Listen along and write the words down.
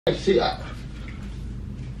See,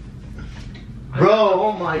 bro,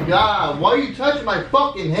 oh my god, why are you touching my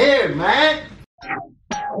fucking hair, man?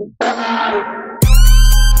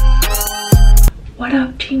 What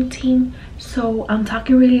up, Dream Team? So I'm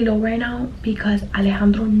talking really low right now because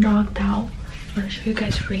Alejandro knocked out. I'm gonna show you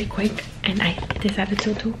guys really quick, and I decided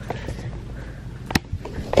to do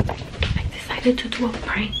a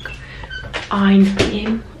prank on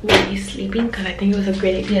him while he's sleeping because I think it was a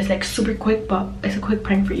great idea. It's like super quick, but it's a quick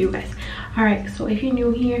prank for you guys. All right, so if you're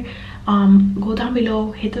new here, go down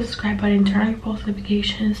below, hit the subscribe button, turn on your post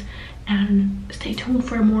notifications, and stay tuned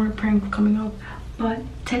for more pranks coming up. But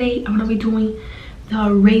today I'm gonna be doing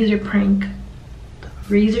the razor prank. The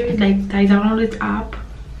razor, like, I downloaded this app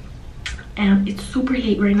and it's super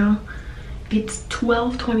late right now. It's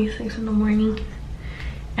 12:26 in the morning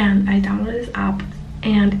and I downloaded this app,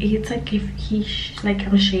 and it's like if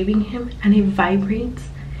I'm shaving him and it vibrates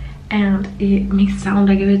and it makes sound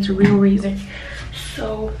like if it's a real razor.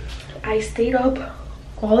 So I stayed up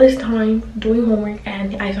all this time doing homework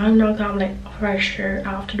and I found knocked out. I'm like, for sure I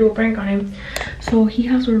have to do a prank on him. So he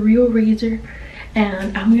has a real razor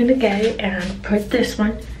and I'm gonna get it and put this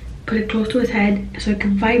one, put it close to his head so it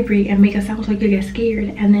can vibrate and make a sound so he could get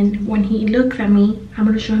scared. And then when he looks at me, I'm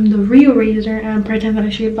gonna show him the real razor and pretend that I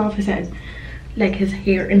shaved off his head, like his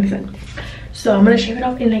hair in his head. So I'm gonna shave it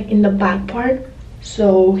off in the back part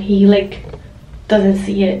so he like doesn't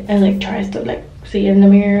see it and like tries to like see it in the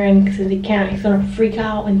mirror, and since he can't, he's gonna freak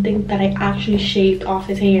out and think that I actually shaved off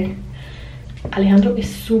his hair. Alejandro is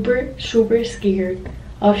super scared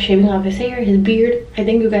of shaving off his hair, his beard. I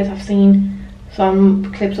think you guys have seen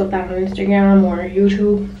some clips of that on Instagram or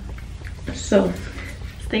YouTube, so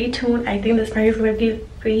stay tuned. I think this prank is gonna be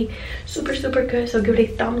super good, so give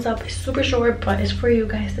it a thumbs up. It's super short, but it's for you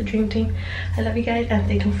guys, the Dream Team. I love you guys and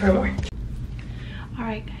stay tuned for more. All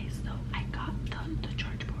right guys, so I got the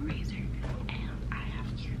chargeable razor and I have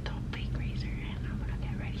here the big razor and I'm gonna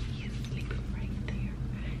get ready. He's sleeping right there,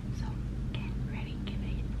 so get ready, give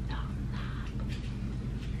it a thumbs up.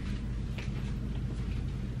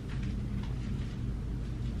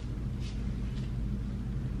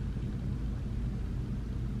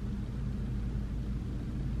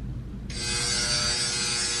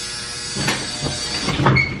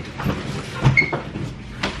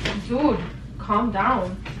 Dude, calm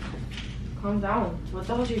down. Calm down. What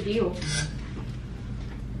the hell's your deal?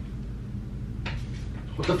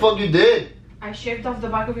 What the fuck you did? I shaved off the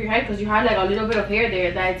back of your head because you had like a little bit of hair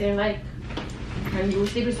there that I didn't like. And you were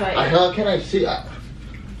sleeping, so How can I see?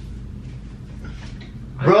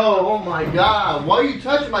 Bro, oh my god, why are you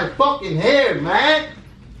touching my fucking hair, man?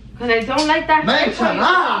 Because I don't like that. Man,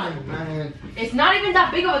 Shanae, man. It's not even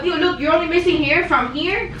that big of a deal. Look, you're only missing hair from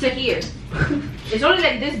here to here. It's only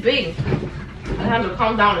like this big. Alejandro,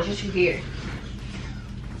 calm down. It's just your hair.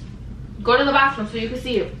 Go to the bathroom so you can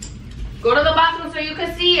see it. Go to the bathroom so you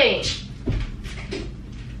can see it.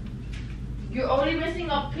 You're only missing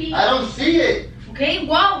a piece. I don't see it. Okay,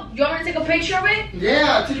 well, you want me to take a picture of it?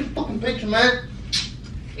 Yeah, take a fucking picture, man.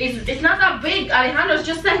 It's not that big, Alejandro. It's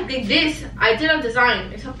just like this. I did a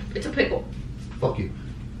design. It's a pickle. Fuck you.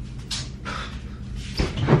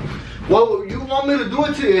 What, you want me to do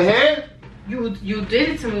it to your hair? You did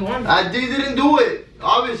it to me once. I didn't do it.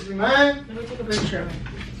 Obviously, man. Let me take a picture of it.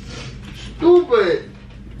 Stupid.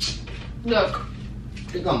 Look. I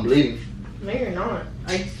think I'm bleeding. No, you're not.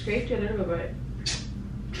 I scraped you a little bit.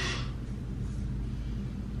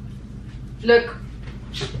 Look.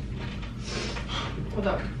 Hold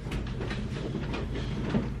up.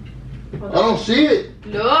 I don't see it.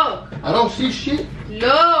 Look. I don't see shit.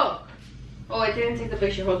 Look. Oh, I didn't take the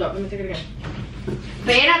picture. Hold up. Let me take it again.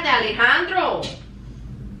 Espérate, Alejandro.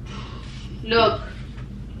 Look.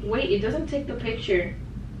 Wait, it doesn't take the picture.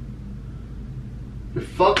 You're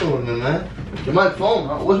fucking with me, man. Get my phone.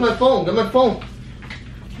 Where's my phone? Get my phone.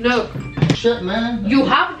 Look. Shit, man. You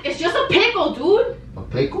have. It's just a pickle, dude. A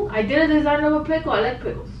pickle? I did a design of a pickle. I like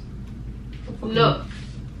pickles. Look.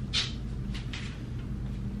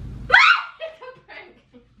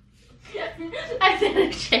 I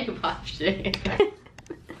didn't shave off shit.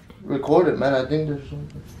 Record it, man. I think there's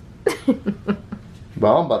something.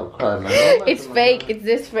 Bro, I'm about to cry, man. It's fake. It's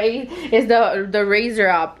this fake. It's the razor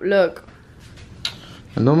up. Look.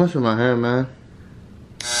 And don't mess with my hair, man.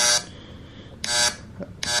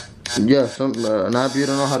 Yeah, an app you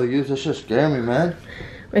don't know how to use. That shit scare me, man.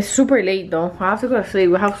 It's super late though. I have to go to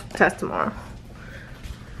sleep. We have to test tomorrow.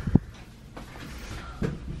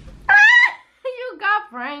 You got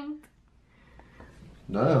pranked.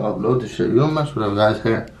 No, upload this shit. You don't mess with a guy's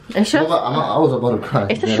hair. It's just, I was about to cry.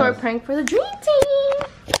 It's a short prank for the Dream Team.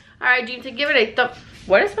 Alright, Dream Team, give it a thumb.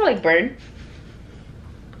 What does it smell like, bird?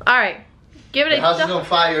 All right. Give it the house is on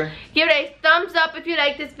fire. Give it a thumbs up if you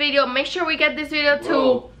like this video. Make sure we get this video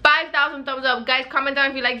to 5,000 thumbs up. Guys, comment down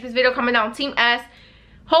if you like this video. Comment down Team S.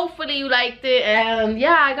 Hopefully you liked it. And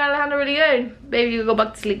yeah, I got Alejandro really good. Baby, you go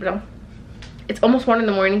back to sleep now. It's almost 1 in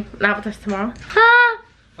the morning. And I have a test tomorrow.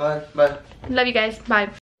 Bye. Bye. Love you guys. Bye.